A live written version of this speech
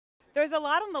There's a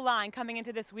lot on the line coming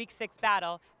into this Week 6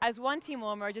 battle, as one team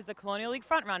will emerge as the Colonial League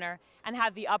frontrunner and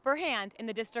have the upper hand in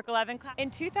the District 11 class. In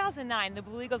 2009, the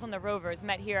Blue Eagles and the Rovers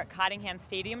met here at Cottingham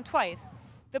Stadium twice.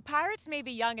 The Pirates may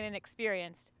be young and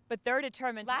inexperienced, but they're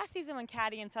determined. Last season when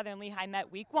Caddy and Southern Lehigh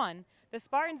met Week 1, the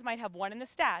Spartans might have won in the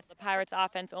stats. The Pirates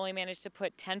offense only managed to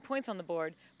put 10 points on the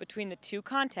board between the two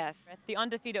contests. The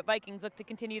undefeated Vikings look to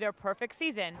continue their perfect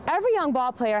season. Every young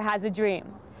ball player has a dream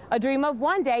of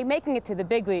one day making it to the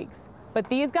big leagues. But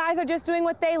these guys are just doing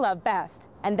what they love best,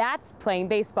 and that's playing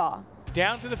baseball.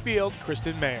 Down to the field,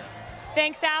 Kristen Mayer.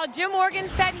 Thanks, Al. Jim Morgan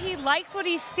said he likes what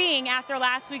he's seeing after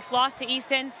last week's loss to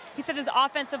Easton. He said his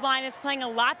offensive line is playing a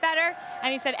lot better,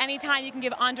 and he said anytime you can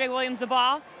give Andre Williams the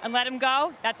ball and let him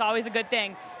go, that's always a good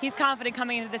thing. He's confident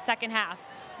coming into the second half.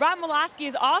 Rob Molosky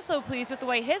is also pleased with the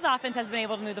way his offense has been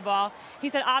able to move the ball. He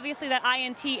said obviously that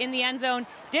INT in the end zone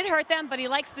did hurt them, but he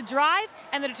likes the drive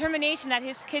and the determination that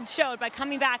his kids showed by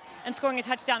coming back and scoring a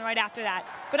touchdown right after that.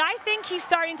 But I think he's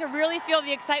starting to really feel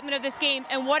the excitement of this game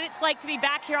and what it's like to be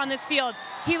back here on this field.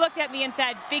 He looked at me and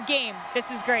said, big game, this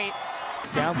is great.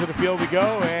 Down to the field we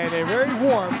go, and a very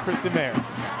warm Kristen Mayer.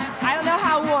 I don't know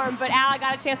how warm, but Al, I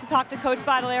got a chance to talk to Coach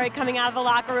Baudelaire coming out of the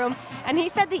locker room, and he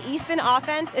said the Easton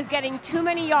offense is getting too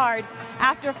many yards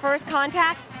after first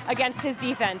contact against his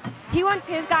defense. He wants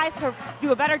his guys to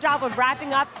do a better job of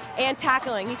wrapping up and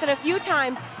tackling. He said a few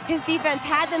times his defense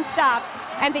had them stopped,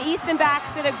 and the Easton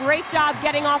backs did a great job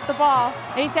getting off the ball,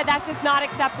 and he said that's just not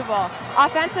acceptable.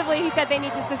 Offensively, he said they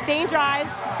need to sustain drives,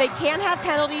 they can't have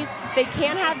penalties, they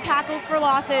can't have tackles for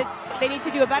losses, they need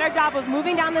to do a better job of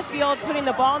moving down the field, putting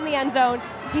the ball in the end zone.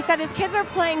 He said his kids are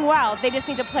playing well, they just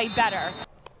need to play better.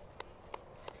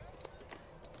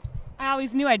 I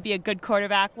always knew I'd be a good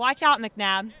quarterback. Watch out,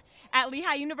 McNabb. At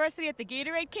Lehigh University at the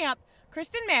Gatorade camp,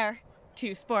 Kristen Mayer,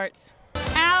 2 Sports.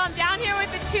 Al, I'm down here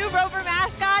with the 2 Rover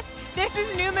mascots. This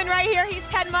is Newman right here. He's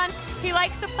 10 months. He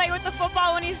likes to play with the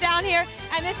football when he's down here.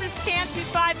 And this is Chance, who's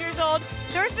 5 years old.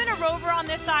 There's been a Rover on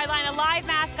this sideline, a live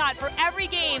mascot for every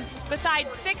game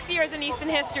besides 6 years in Easton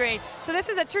history. So this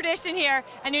is a tradition here.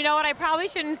 And you know what, I probably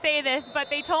shouldn't say this, but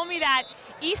they told me that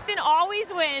Easton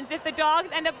always wins if the dogs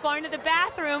end up going to the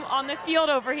bathroom on the field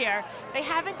over here. They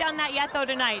haven't done that yet, though,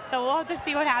 tonight. So we'll have to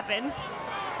see what happens.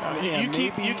 You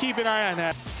keep an eye on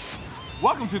that.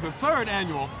 Welcome to the 3rd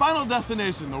annual Final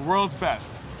Destination, the World's Best.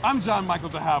 I'm John Michael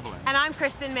de Havilland. And I'm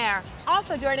Kristen Mayer.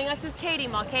 Also joining us is Katie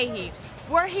Mulcahy.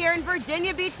 We're here in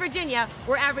Virginia Beach, Virginia,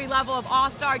 where every level of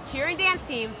all-star cheer and dance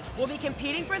teams will be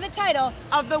competing for the title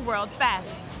of the World's Best.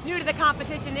 New to the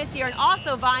competition this year and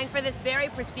also vying for this very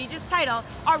prestigious title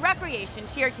are recreation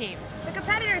cheer teams. The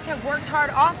competitors have worked hard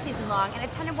all season long and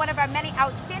attended one of our many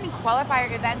outstanding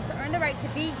qualifier events to earn the right to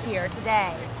be here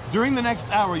today. During the next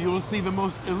hour, you will see the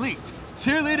most elite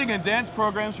cheerleading and dance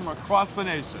programs from across the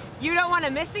nation. You don't want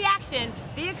to miss the action.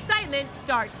 The excitement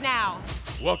starts now.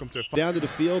 Welcome to Down to the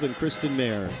field and Kristen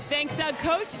Mayer. Thanks,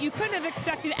 Coach. You couldn't have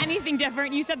expected anything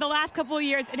different. You said the last couple of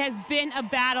years it has been a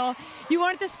battle. You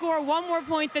wanted to score 1 more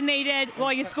point than they did.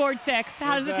 Well, you scored 6.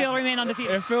 How does it feel to remain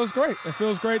undefeated? It feels great. It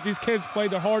feels great. These kids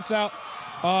played their hearts out.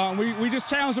 We just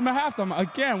challenged them at halftime.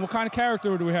 Again, what kind of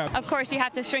character do we have? Of course, you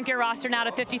have to shrink your roster now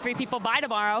to 53 people by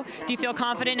tomorrow. Do you feel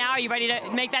confident now? Are you ready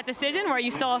to make that decision, or are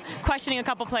you still questioning a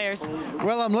couple players?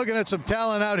 Well, I'm looking at some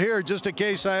talent out here just in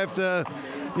case I have to,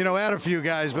 add a few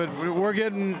guys. But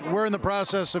we're in the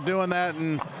process of doing that,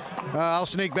 and I'll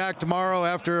sneak back tomorrow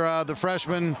after the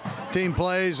freshman team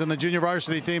plays and the junior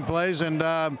varsity team plays, and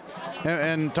Tom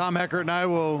Heckert and I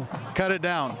will cut it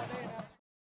down.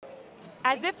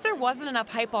 As if there wasn't enough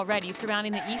hype already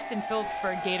surrounding the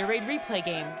Easton-Phillipsburg Gatorade replay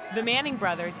game, the Manning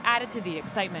brothers added to the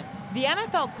excitement. The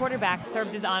NFL quarterback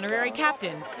served as honorary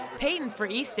captains, Peyton for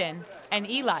Easton and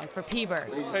Eli for Peaburg.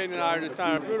 Peyton and I are just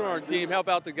trying to root on our team, help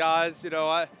out the guys.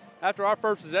 After our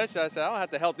first possession, I said, I don't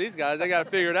have to help these guys. They got to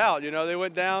figure it out. They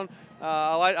went down.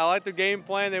 I like their game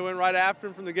plan. They went right after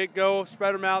him from the get-go,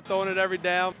 spread them out, throwing it every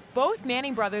down. Both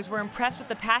Manning brothers were impressed with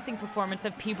the passing performance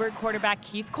of Peaburg quarterback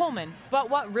Keith Coleman. But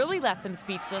what really left them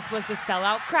speechless was the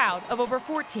sellout crowd of over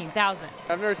 14,000.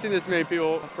 I've never seen this many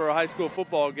people for a high school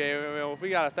football game. If we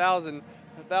got 1,000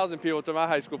 people to my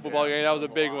high school football game, that was a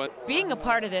big one. Being a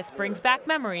part of this brings back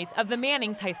memories of the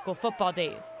Manning's high school football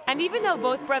days. And even though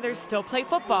both brothers still play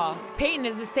football, Peyton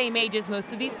is the same age as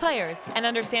most of these players and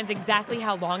understands exactly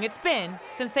how long it's been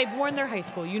since they've worn their high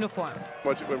school uniform.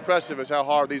 What's impressive is how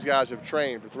hard these guys have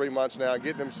trained for 3 months now,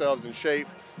 getting themselves in shape,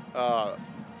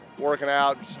 working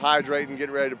out, hydrating,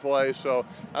 getting ready to play. So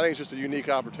I think it's just a unique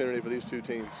opportunity for these two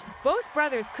teams. Both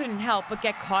brothers couldn't help but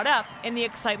get caught up in the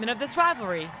excitement of this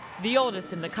rivalry, the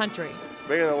oldest in the country.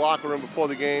 Being in the locker room before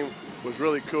the game, was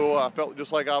really cool. I felt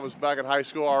just like I was back in high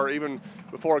school or even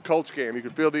before a Colts game. You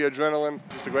could feel the adrenaline,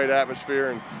 just a great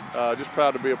atmosphere, and just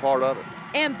proud to be a part of it.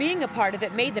 And being a part of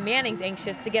it made the Mannings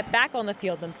anxious to get back on the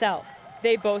field themselves.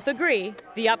 They both agree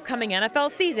the upcoming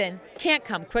NFL season can't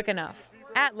come quick enough.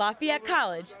 At Lafayette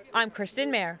College, I'm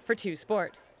Kristen Mayer for 2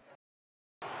 Sports.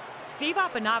 Steve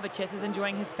Apanavicius is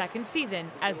enjoying his second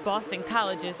season as Boston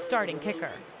College's starting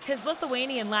kicker. His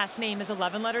Lithuanian last name is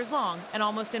 11 letters long and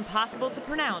almost impossible to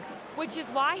pronounce, which is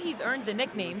why he's earned the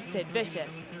nickname Sid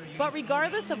Vicious. But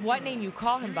regardless of what name you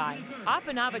call him by,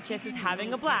 Apanavicius is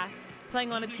having a blast,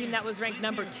 playing on a team that was ranked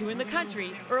number 2 in the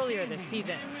country earlier this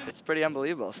season. It's pretty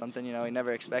unbelievable, something we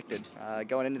never expected.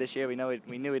 Going into this year, we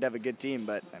knew we'd have a good team,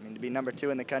 but I mean, to be number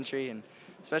 2 in the country, and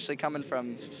especially coming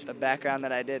from the background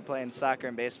that I did playing soccer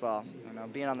and baseball,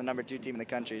 being on the number 2 team in the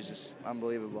country is just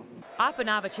unbelievable.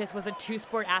 Apanavicius was a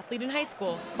 2-sport athlete in high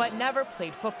school, but never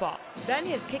played football. Then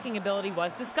his kicking ability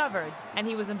was discovered, and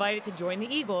he was invited to join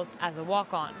the Eagles as a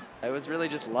walk-on. It was really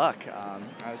just luck.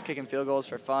 I was kicking field goals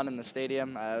for fun in the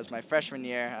stadium. It was my freshman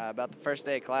year, about the first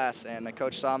day of class, and the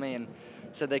coach saw me and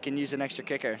said they can use an extra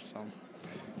kicker. So,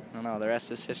 I don't know, the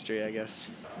rest is history, I guess.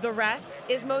 The rest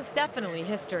is most definitely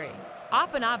history.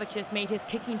 Apanavicius made his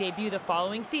kicking debut the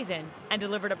following season and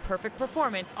delivered a perfect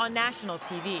performance on national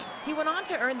TV. He went on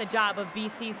to earn the job of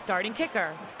BC's starting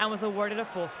kicker and was awarded a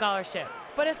full scholarship.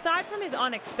 But aside from his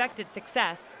unexpected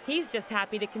success, he's just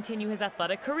happy to continue his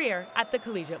athletic career at the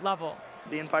collegiate level.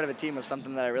 Being part of a team was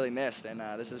something that I really missed, and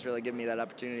this has really given me that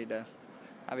opportunity to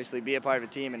obviously be a part of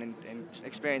a team and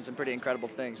experience some pretty incredible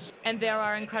things. And there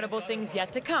are incredible things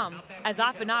yet to come, as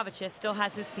Apanavicius still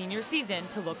has his senior season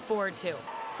to look forward to.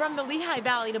 From the Lehigh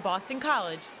Valley to Boston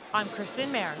College, I'm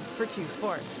Kristen Mayer for 2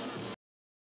 Sports.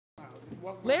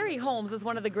 Larry Holmes is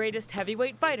one of the greatest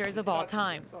heavyweight fighters of all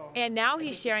time. And now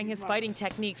he's sharing his fighting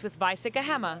techniques with Vaisika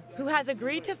Hema, who has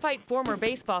agreed to fight former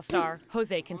baseball star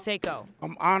Jose Canseco.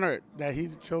 I'm honored that he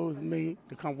chose me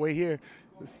to come way here,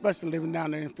 especially living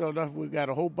down there in Philadelphia. We got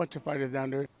a whole bunch of fighters down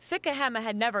there. Sika Hema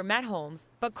had never met Holmes,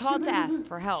 but called to ask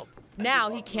for help. Now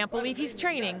he can't believe he's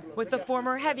training with the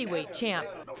former heavyweight champ.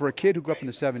 For a kid who grew up in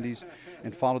the 70s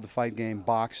and followed the fight game,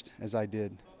 boxed as I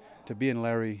did, to be in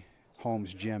Larry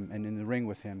Holmes' gym and in the ring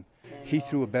with him, he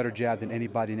threw a better jab than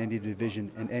anybody in any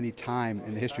division in any time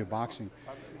in the history of boxing.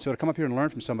 So to come up here and learn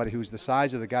from somebody who's the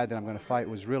size of the guy that I'm going to fight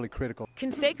was really critical.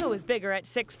 Canseco is bigger at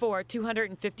 6'4",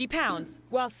 250 pounds,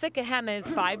 while Sika Hema is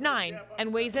 5'9",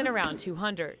 and weighs in around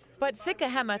 200. But Sika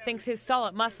Hema thinks his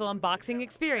solid muscle and boxing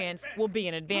experience will be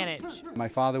an advantage. My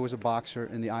father was a boxer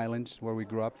in the islands where we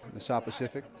grew up, in the South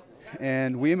Pacific,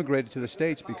 and we immigrated to the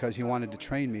States because he wanted to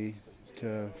train me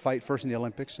to fight first in the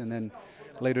Olympics and then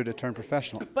later to turn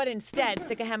professional. But instead,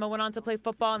 Sika Hema went on to play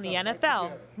football in the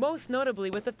NFL, most notably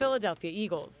with the Philadelphia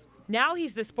Eagles. Now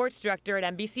he's the sports director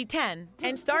at NBC 10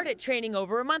 and started training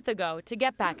over a month ago to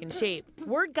get back in shape.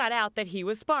 Word got out that he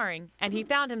was sparring, and he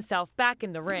found himself back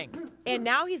in the ring. And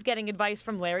now he's getting advice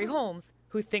from Larry Holmes,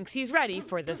 who thinks he's ready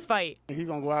for this fight. He's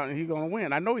going to go out and he's going to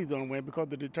win. I know he's going to win because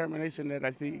of the determination that I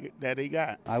see that he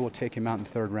got. I will take him out in the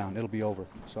 3rd round. It'll be over.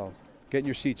 So get in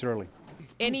your seats early.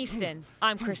 In Easton,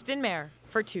 I'm Kristen Mayer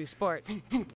for 2 Sports.